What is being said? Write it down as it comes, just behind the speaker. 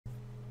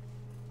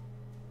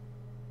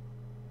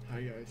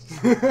Hi guys.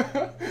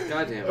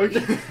 God damn it. Okay.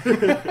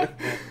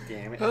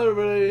 Damn it. Hello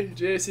everybody,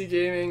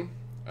 JSEGaming,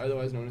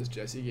 otherwise known as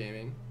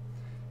JSEGaming.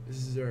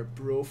 This is our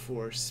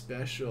Broforce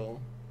special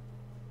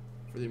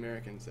for the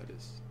Americans, that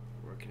is.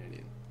 We're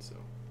Canadian, so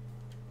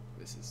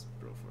this is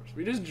Broforce.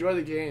 We just enjoy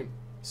the game,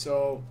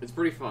 so It's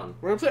pretty fun.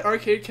 we're gonna play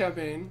arcade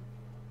campaign.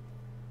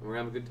 We're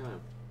having a good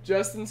time.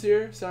 Justin's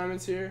here,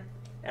 Simon's here,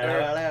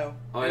 Hello.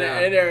 Oh and, yeah.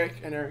 and Eric.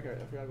 I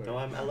forgot about No,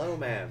 I'm hello,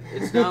 man.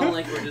 It's not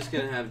like we're just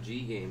gonna have G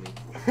gaming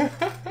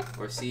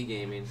or C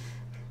gaming.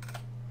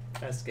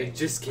 That's Like game.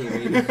 just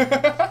gaming.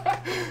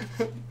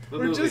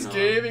 We're just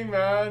gaming,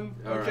 man.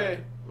 All Okay.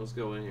 right, let's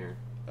go in here.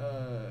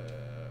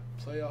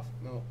 Play off.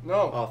 No.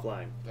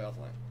 Offline. Play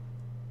offline.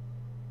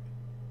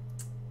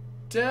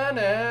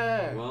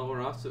 Dana. Well,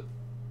 we're off to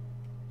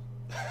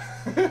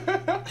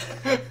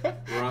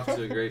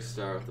a great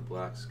start with the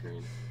black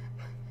screen.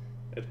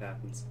 It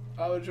happens.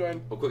 I will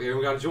join. Oh, quick!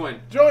 Everyone gotta join.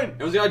 Join.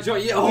 Everyone's gotta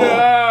join. Yeah. Oh.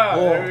 Yeah.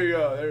 Oh.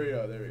 There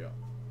we go.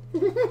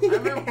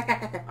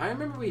 I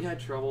remember we had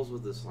troubles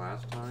with this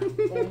last time.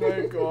 Oh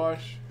my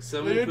gosh.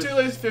 Someone They pushed- took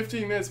like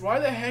 15 minutes. Why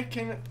the heck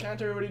can't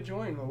everybody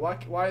join?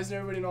 Why isn't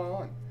everybody not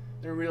on?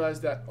 They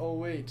realized that. Oh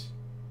wait,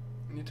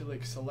 I need to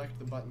like select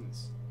the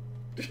buttons.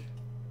 I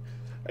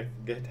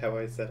forget how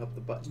I set up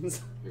the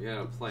buttons. We're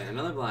gonna play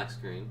another black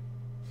screen.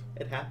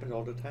 It happened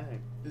all the time.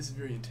 This is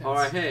very intense. All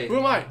right, hey. Who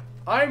am I?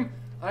 I'm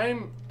I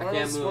Arnold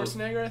can't move.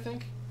 Schwarzenegger, I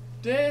think.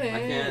 Danny. I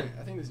can't.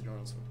 I think this is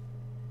Arnold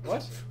Schwarzenegger.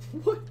 What?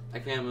 What? I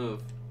can't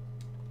move.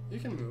 You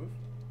can move.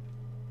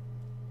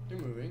 You're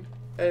moving.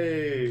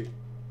 Hey.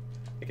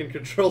 It can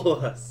control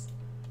us.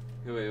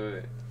 Hey, wait.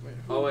 Wait.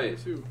 Who, Oh, wait.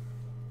 Who?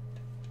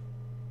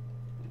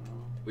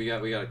 We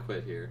gotta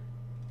quit here.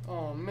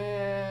 Oh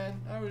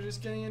man, I was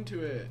just getting into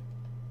it.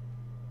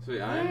 So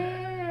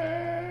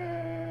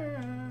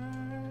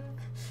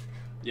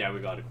Yeah, we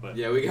gotta quit.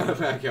 yeah, we gotta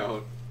back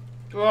out.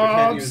 Oh,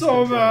 I'm use so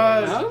controller.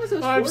 mad. How was there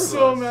I'm four of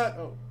so us? mad.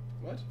 Oh,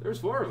 what? There's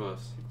 4 of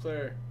us.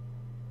 Player.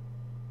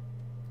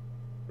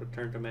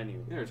 Return to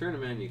menu. Yeah, return to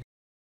menu.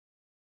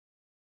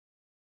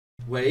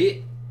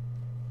 Wait.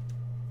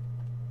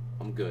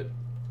 I'm good.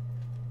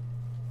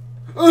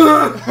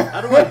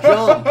 How do I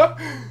jump?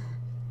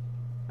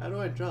 How do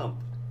I jump?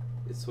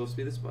 It's supposed to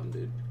be this button,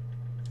 dude.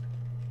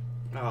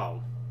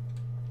 Oh.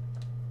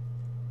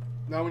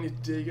 Now we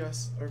need to dig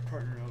our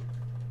partner out.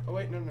 Oh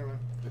wait, no, never mind.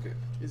 Okay.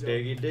 He's out.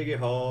 Diggy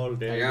hole,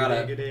 diggy got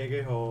it.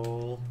 diggy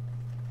hole.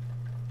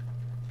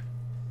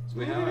 So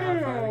we have our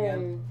fire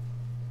again.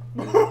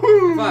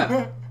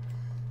 5.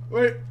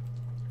 Wait.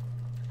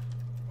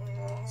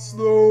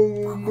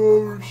 Slow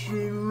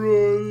motion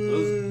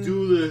running. Let's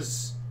do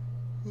this.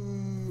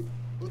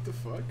 What the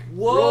fuck?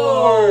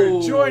 Whoa!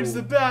 Roar joins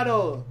the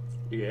battle.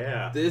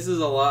 Yeah. This is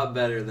a lot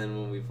better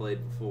than when we played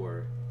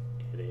before.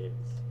 It is.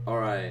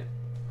 Alright.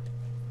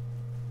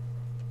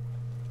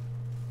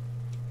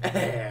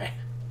 I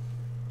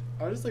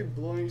was just like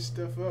blowing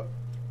stuff up.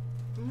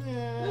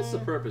 Yeah. That's the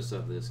purpose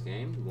of this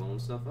game, blowing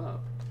stuff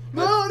up.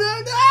 No! No!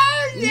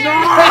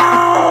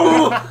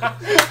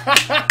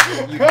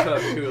 You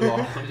took too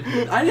long.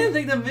 I didn't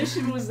think the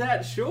mission was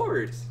that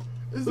short.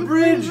 It's The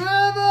bridge.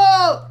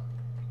 level!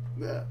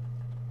 Nah.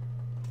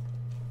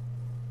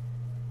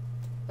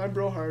 I'm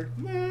bro hard.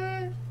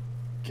 Nah.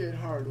 Get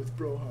hard with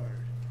bro hard.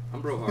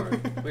 I'm bro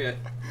hard. Wait,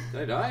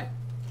 did I die?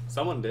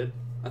 Someone did.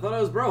 I thought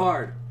I was bro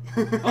hard.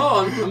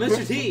 Oh, I'm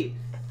Mr. T.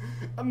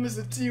 I'm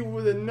Mr. T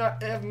with a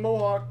nut F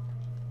mohawk.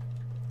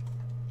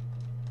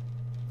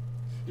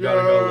 You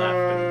gotta go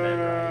left and then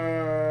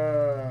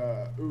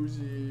right.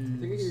 Uzi. I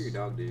think I hear your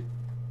dog, dude.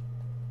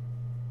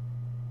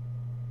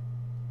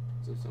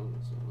 So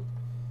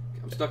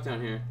I'm stuck down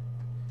here.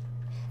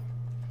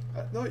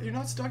 No, you're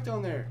not stuck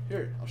down there.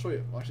 Here, I'll show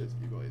you. Watch this.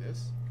 You go like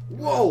this.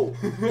 Whoa!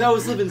 That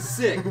was living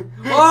sick.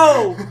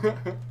 Oh!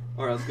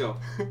 Alright, let's go.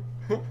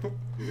 Wait.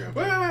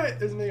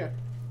 There's another guy.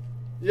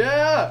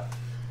 Yeah!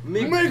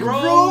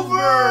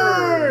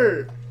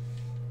 McGrover!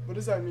 What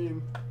does that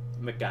mean?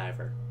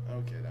 MacGyver.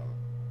 Okay, that one.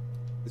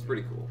 It's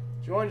pretty cool.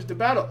 Join the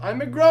battle. I'm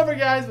McGrover,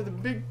 guys, with a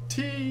big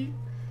T.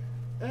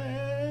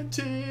 And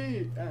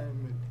T.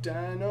 I'm a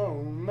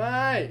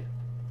dynamite.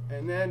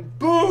 And then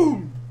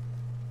boom!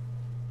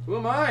 Who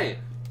am I?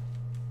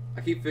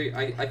 I keep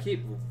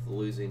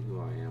losing who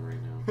I am right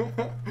now.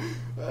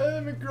 Hey,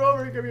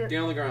 McGrover, come here.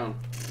 Get on the ground.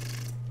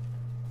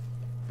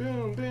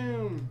 Boom,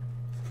 boom.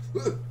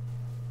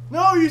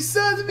 No, you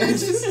sons of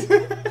bitches!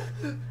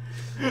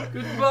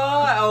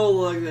 Goodbye! Oh,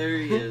 look, there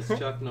he is.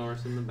 Chuck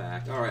Norris in the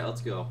back. Alright,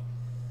 let's go.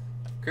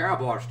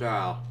 Cowboy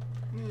style.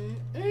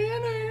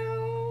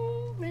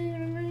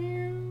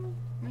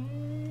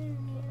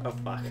 Oh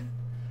fuck.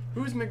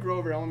 Who's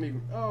McGrover? I want to be.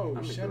 Oh,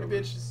 I'm son of McGrover.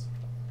 bitches.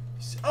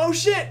 Oh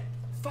shit!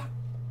 Fuck.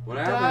 What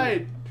I happened?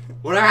 died.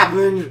 What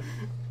happened?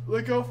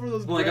 Look out for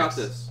those Well, I got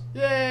bricks. this.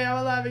 Yay, I'm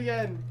alive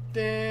again.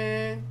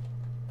 Dang.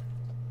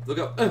 Look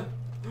up.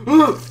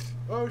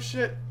 Oh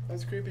shit,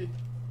 that's creepy.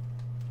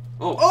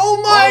 Oh.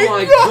 Oh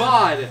my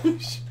god!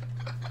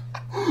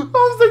 That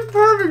was like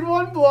perfect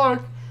one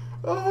block.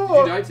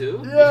 Oh. Did you die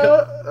too?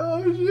 Yeah.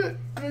 Oh shit.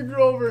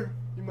 McGrover.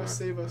 You must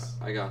save us.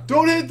 I got.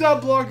 Don't hit that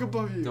block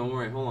above you. Don't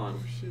worry. Hold on.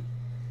 Oh shit!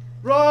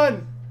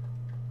 Run!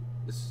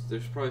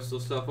 There's probably still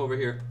stuff over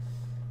here.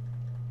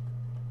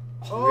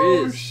 Oh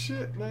there is.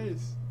 shit!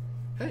 Nice.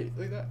 Hey,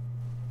 look at that.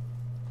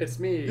 It's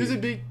me. Here's a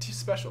big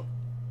special.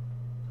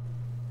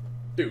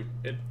 Dude,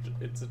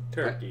 it's a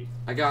turkey.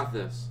 I got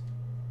this.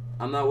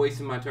 I'm not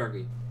wasting my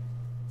turkey.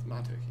 It's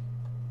my turkey.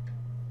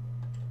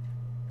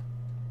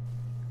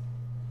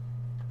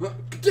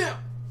 Get down!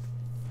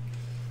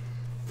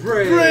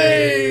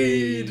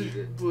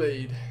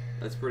 Blade.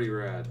 That's pretty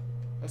rad.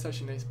 That's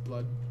actually nice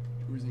blood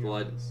oozing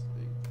Blood. out of this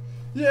thing.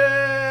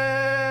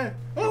 Yeah!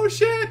 Oh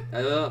shit!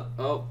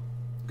 Oh,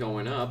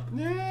 going up.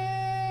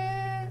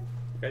 Yeah! You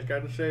guys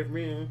gotta save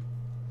me.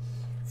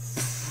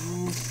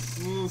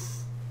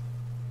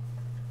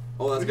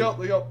 Oh, that's Look out!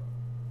 Look out!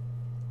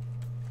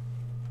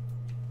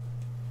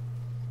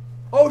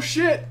 Oh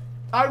shit!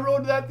 I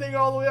rode that thing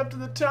all the way up to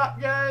the top,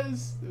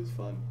 guys. It was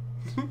fun.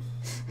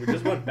 We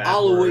just went backwards.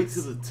 all the way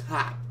to the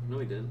top. No,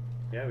 we didn't.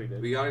 Yeah, we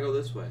did. We gotta go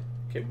this way.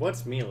 Okay,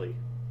 what's melee?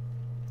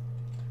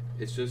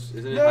 It's just,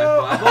 isn't it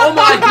No. high five? Oh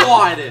my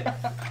god!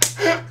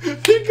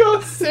 He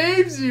goes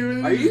saves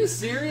you. Are you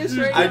serious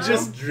right now? I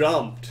just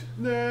jumped.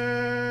 Blambo.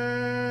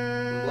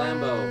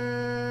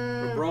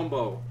 Or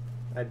Brombo.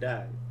 I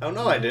died. Oh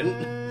no, I didn't.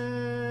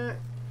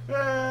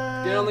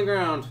 Get on the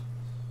ground.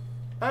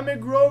 I'm a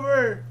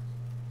Grover.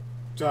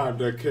 Time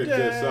to kick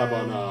this up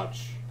a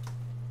notch.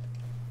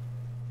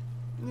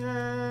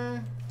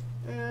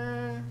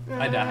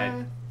 I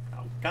died.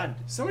 Oh god.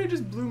 Somebody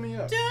just blew me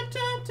up.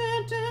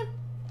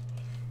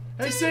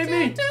 Hey, save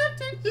me!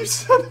 You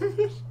son of a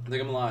bitch. I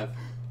think I'm alive.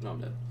 No,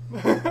 I'm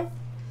dead.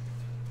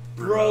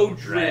 Bro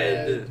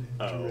Dread.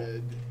 Oh.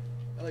 Dread.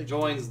 I like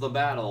Joins the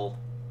battle.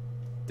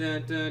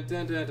 Dun, dun,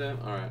 dun, dun, dun.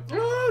 Alright.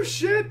 Oh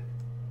shit!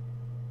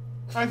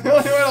 I'm the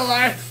only one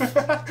alive.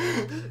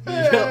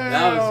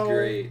 That was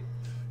great.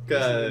 This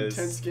is an Cause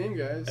intense game,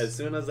 guys. as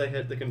soon as I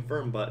hit the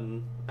confirm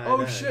button, I Oh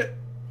died. shit!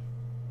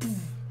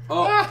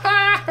 Oh,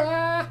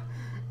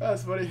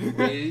 That's funny.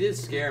 well, you did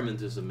scare him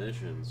into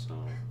submission, so.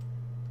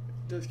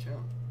 It does count.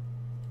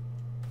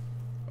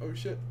 Oh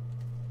shit.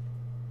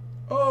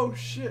 Oh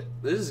shit.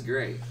 This is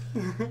great.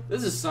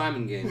 This is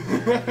Simon game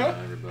right now,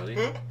 everybody.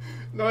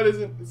 No, it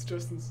isn't. It's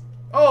Justin's.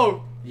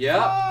 Oh! Yep.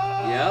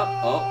 Yep.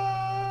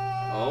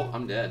 Oh,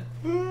 I'm dead.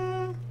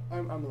 I'm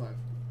alive.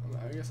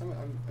 I guess I'm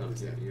No,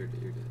 just dead. you're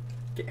dead.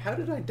 Okay, how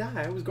did I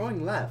die? I was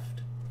going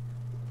left.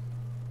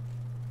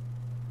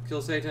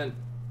 Kill Satan.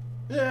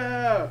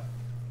 Yeah!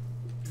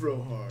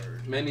 Bro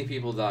hard. Many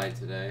people died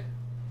today.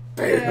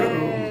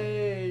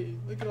 Hey!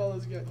 Look at all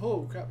those guys.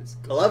 Oh crap, it's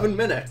 11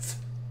 minutes.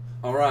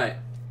 Alright.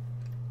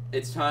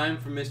 It's time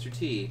for Mr.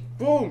 T.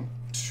 Boom!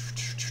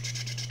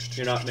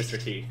 You're not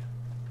Mr. T.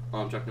 Oh,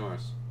 I'm Chuck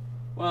Norris.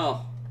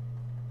 Well,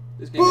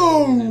 this game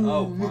Boom!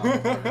 Oh,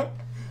 wow.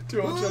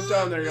 Don't jump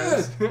down there,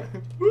 guys.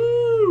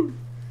 Woo!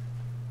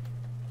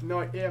 No,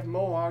 I have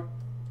Mohawk.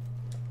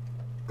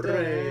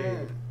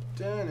 Hooray.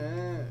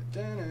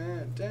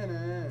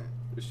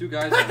 There's two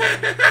guys down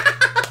there.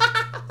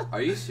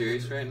 Are you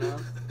serious right now?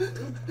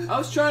 I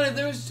was trying to.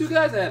 There was two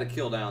guys I had to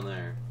kill down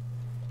there.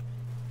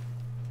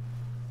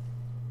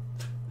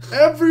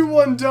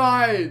 Everyone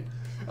died!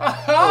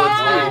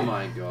 Oh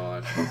my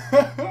god.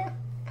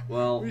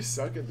 Well, We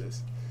suck at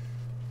this.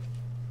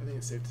 I think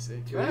it's safe to say.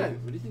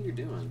 what do you think you're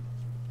doing?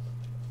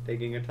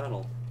 Digging a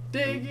tunnel.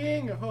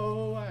 Digging a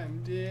hole,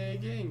 I'm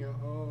digging a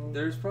hole.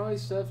 There's probably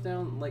stuff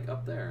down, like,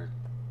 up there.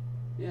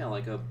 Yeah,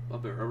 like a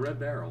red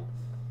barrel.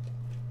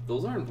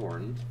 Those are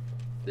important.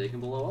 They can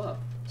blow up.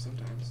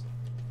 Sometimes.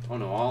 Oh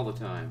no, all the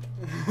time.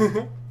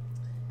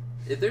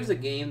 If there's a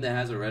game that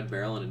has a red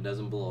barrel and it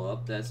doesn't blow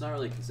up, that's not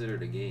really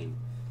considered a game.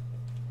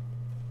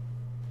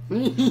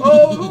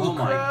 Oh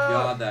my crap.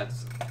 god,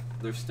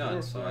 they're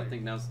stunned, so I Horrifying.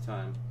 think now's the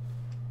time.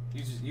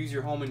 Use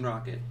your homing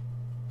rocket.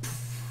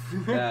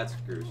 That's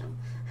gruesome.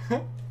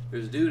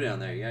 There's a dude down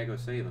there, you gotta go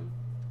save him.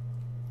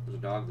 There's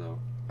a dog though.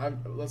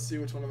 Let's see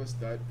which one of us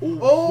died.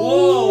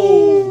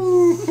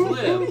 Whoa!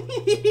 Flip!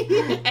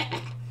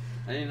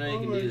 I didn't know you Oh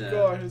can my do that.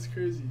 god, that's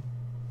crazy.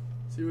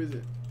 See, who is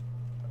it?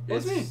 Oh,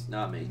 it's me.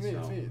 Not me, It's me, so.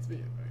 it's me, it's me.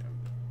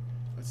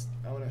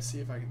 Okay, I want to see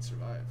if I can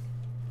survive.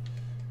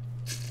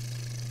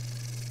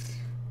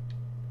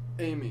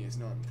 Aiming is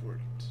not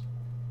important.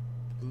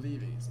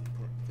 Believing is the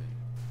important thing.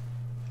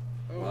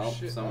 Oh Well,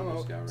 shit, someone I'm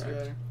just out. got See you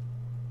wrecked. later.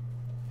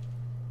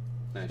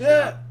 Nice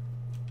Yeah! shot.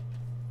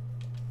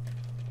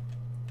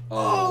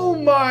 Oh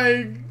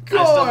my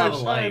gosh! still have a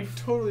I'm life.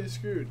 totally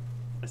screwed.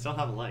 I still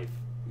have a life.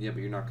 Yeah,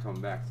 but you're not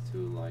coming back to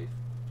life.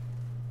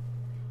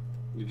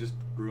 You just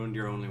ruined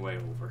your only way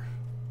over.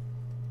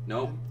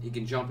 Nope, he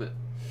can jump it.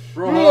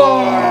 Bro!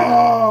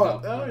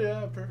 Oh, Oh,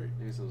 yeah, perfect.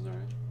 I guess that was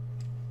alright.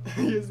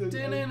 Yes, that's-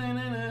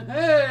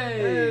 Hey!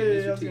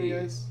 Hey, Mr. how's it T. going,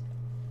 guys?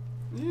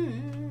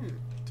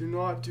 Do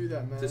not do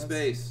that, man. To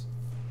space.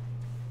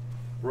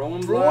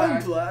 Rowan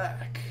Rowan Black.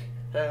 Black.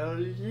 Hell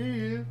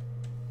yeah.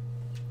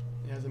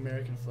 He has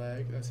American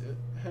flag. That's it.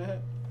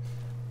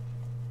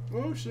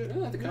 Oh shit. I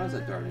like the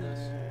concept art in this.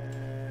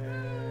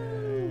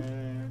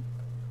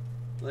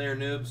 Later,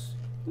 noobs.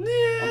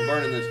 I'm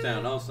burning this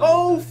town. Oh,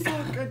 Oh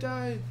fuck! I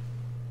died.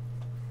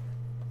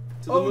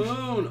 To the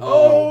moon.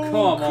 Oh,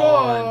 come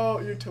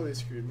on. You're totally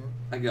screwed, man.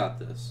 I got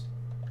this.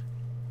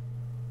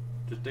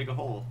 Just dig a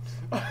hole.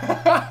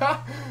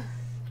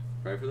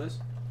 Ready for this?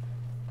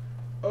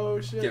 Oh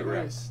shit! Get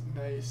nice,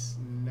 nice,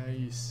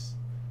 nice.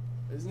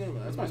 Isn't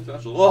it? That's my man?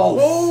 special.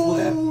 Oh,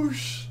 flip. Oh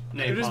sh! I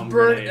Napalm just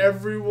burned grenade.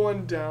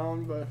 everyone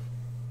down, but.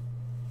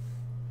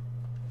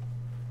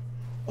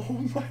 Oh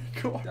my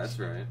god. That's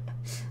right.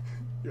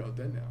 You're all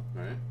dead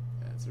now. Right?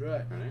 That's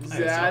right. Right. still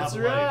That's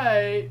have a life.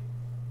 right.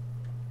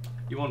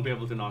 You won't be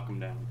able to knock him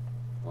down.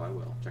 Oh, I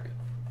will. Check it.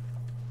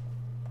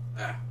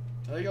 Ah.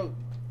 I like how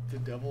the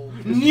devil.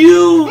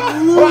 You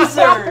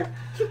loser!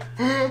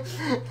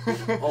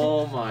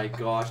 Oh my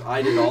gosh,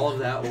 I did all of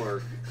that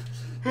work.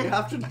 You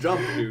have to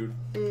jump, dude.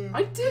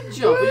 I did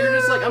jump, but you're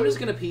just like, I'm just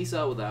gonna peace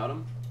out without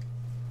him.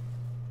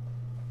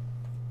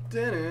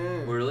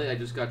 Really? I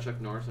just got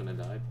Chuck Norris and I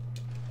died.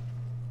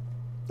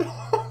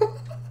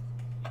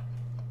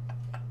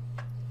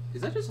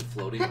 Is that just a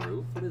floating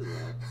roof? What is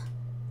that?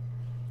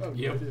 Oh,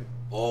 Yep. idea.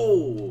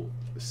 Oh!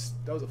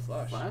 That was a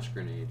flash. Flash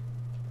grenade.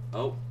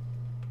 Oh.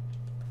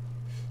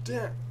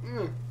 Damn.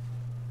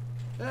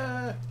 No,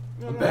 I'm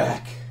no.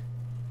 back.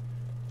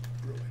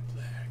 Bro in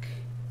black.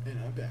 And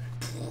I'm back.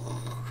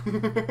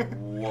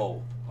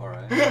 Whoa.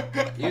 Alright.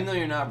 Even though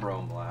you're not bro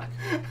in black.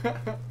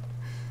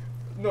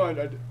 No, I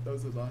that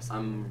was the last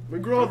I'm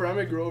McGrover. I'm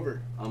McGrover.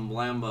 I'm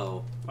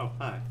Blambo. Oh,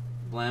 hi.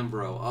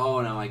 Blambro.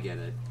 Oh, now I get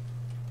it.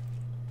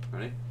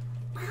 Ready?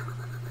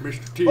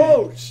 Mr. T.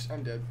 Oh,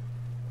 I'm dead.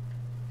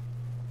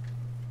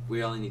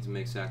 We only need to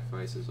make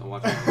sacrifices. I'll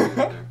watch you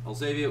there. I'll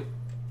save you.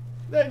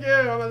 Thank you.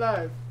 I'm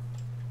alive.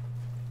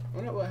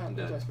 Oh no, what happened?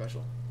 dead. What's my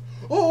special?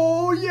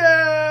 Oh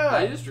yeah!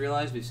 I just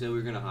realized we said we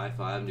were gonna high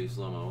five and do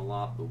slow mo a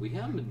lot, but we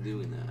haven't been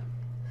doing that.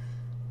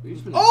 We've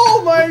just been.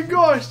 Oh my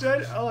gosh!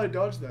 I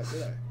dodged that,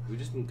 did I? We've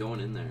just been going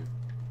in there.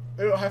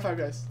 Oh, high five,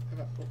 guys.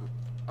 High five.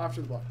 Oh,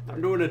 after the block.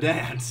 I'm doing a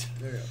dance.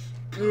 There you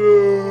go.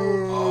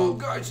 Oh,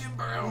 guys, you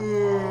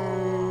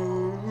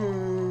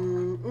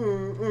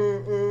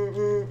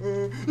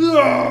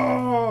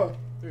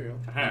There you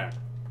go. Haha.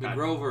 The God.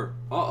 Grover.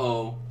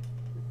 Uh-oh.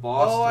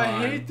 Boss Oh, I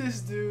time. hate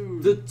this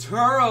dude. The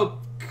Terracopter.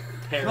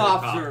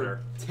 Terracopter.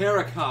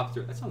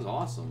 Terracopter. That sounds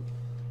awesome.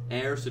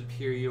 Air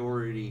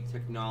superiority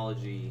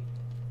technology.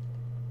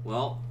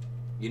 Well,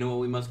 you know what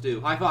we must do.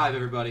 High five,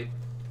 everybody.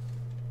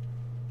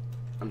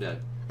 I'm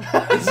dead.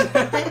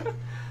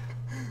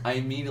 I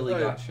immediately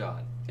got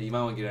shot. Hey, you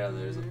might want to get out of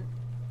there.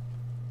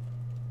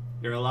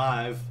 You're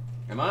alive.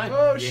 Am I?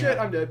 Oh Yeah. shit,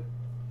 I'm dead.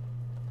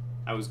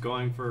 I was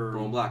going for...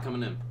 Bro in black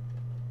coming in.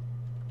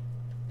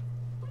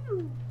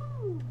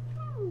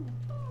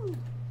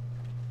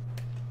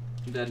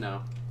 I'm dead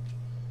now.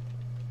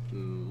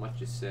 What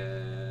you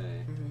say?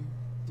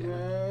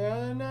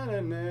 Damn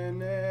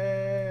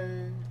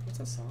it. What's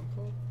that song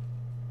called?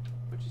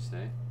 What you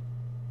say?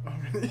 Oh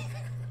really?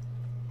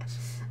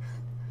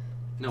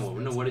 No,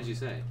 what did you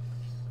say?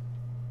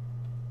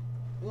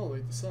 Oh,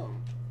 like the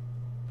song.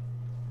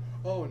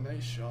 Oh,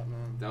 nice shot,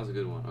 man. That was a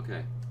good one.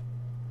 Okay.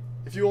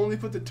 If you only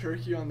put the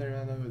turkey on there,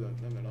 man, that would have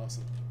been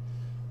awesome.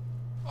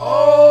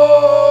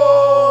 Oh!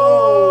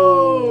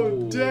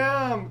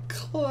 Damn!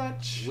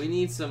 Clutch! We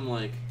need some,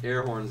 like,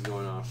 air horns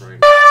going off right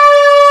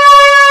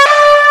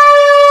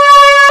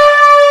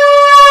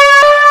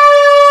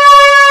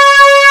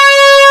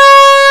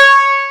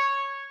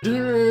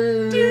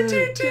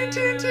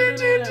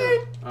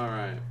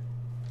Alright.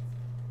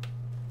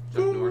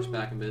 Chuck Norris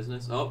back in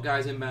business. Oh,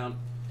 guys inbound.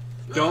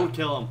 Don't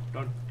kill him.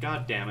 Don't.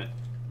 God damn it.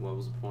 What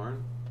was the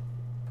porn?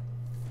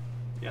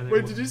 Yeah, they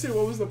Wait, will. did you say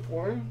what was the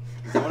porn?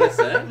 Is that what I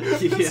said?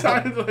 It Yeah.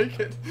 sounded like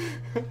it.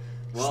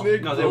 Well,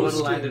 Snake No, they would have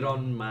roasting. landed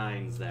on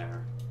mines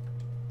there.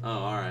 Oh,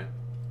 alright.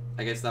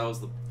 I guess that was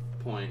the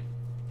point.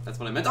 That's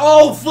what I meant.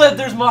 Oh, flip!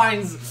 There's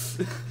mines!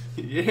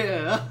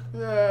 Yeah.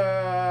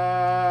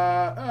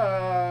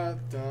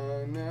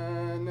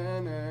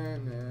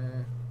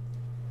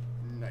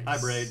 Nice. Hi,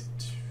 Braid.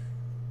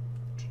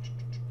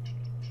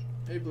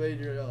 Hey, Blade,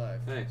 you're alive.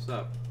 Hey,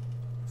 stop.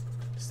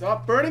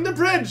 Stop burning the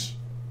bridge!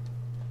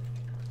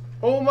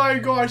 Oh my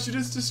gosh, you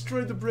just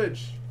destroyed the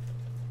bridge.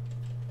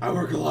 I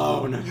work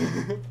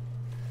alone.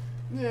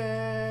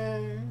 Yeah.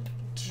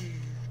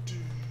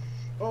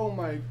 Oh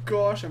my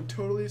gosh, I'm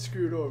totally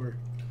screwed over.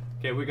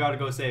 Okay, we gotta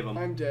go save him.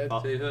 I'm dead.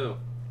 Oh, Say who?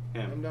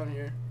 I'm him. down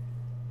here.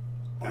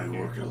 I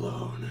work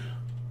alone.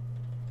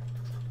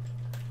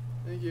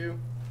 Thank you.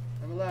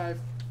 I'm alive.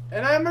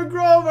 And I'm a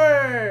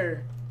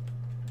Grover!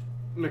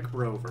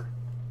 McRover.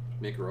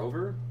 Mick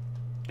Rover?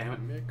 Damn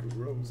it. Mick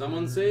Rover.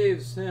 Someone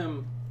saves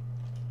him.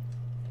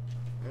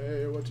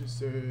 Hey, what you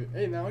say?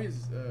 Hey, now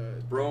he's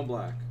Bro in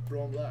black.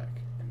 bro in black.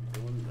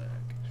 Bro in black.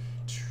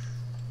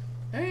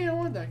 Hey, I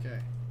want that guy.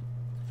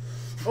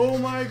 Oh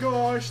my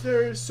gosh,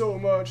 there is so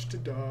much to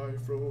die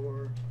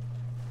for.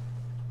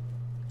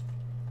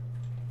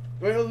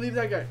 Wait, I'll leave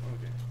that guy. Okay,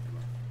 come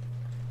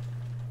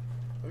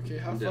on. Okay,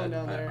 have I'm fun dead.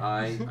 down there.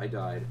 I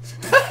died.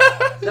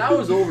 That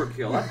was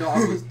overkill. That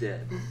dog was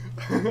dead.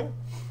 That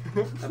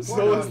poor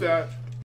So was dog. that.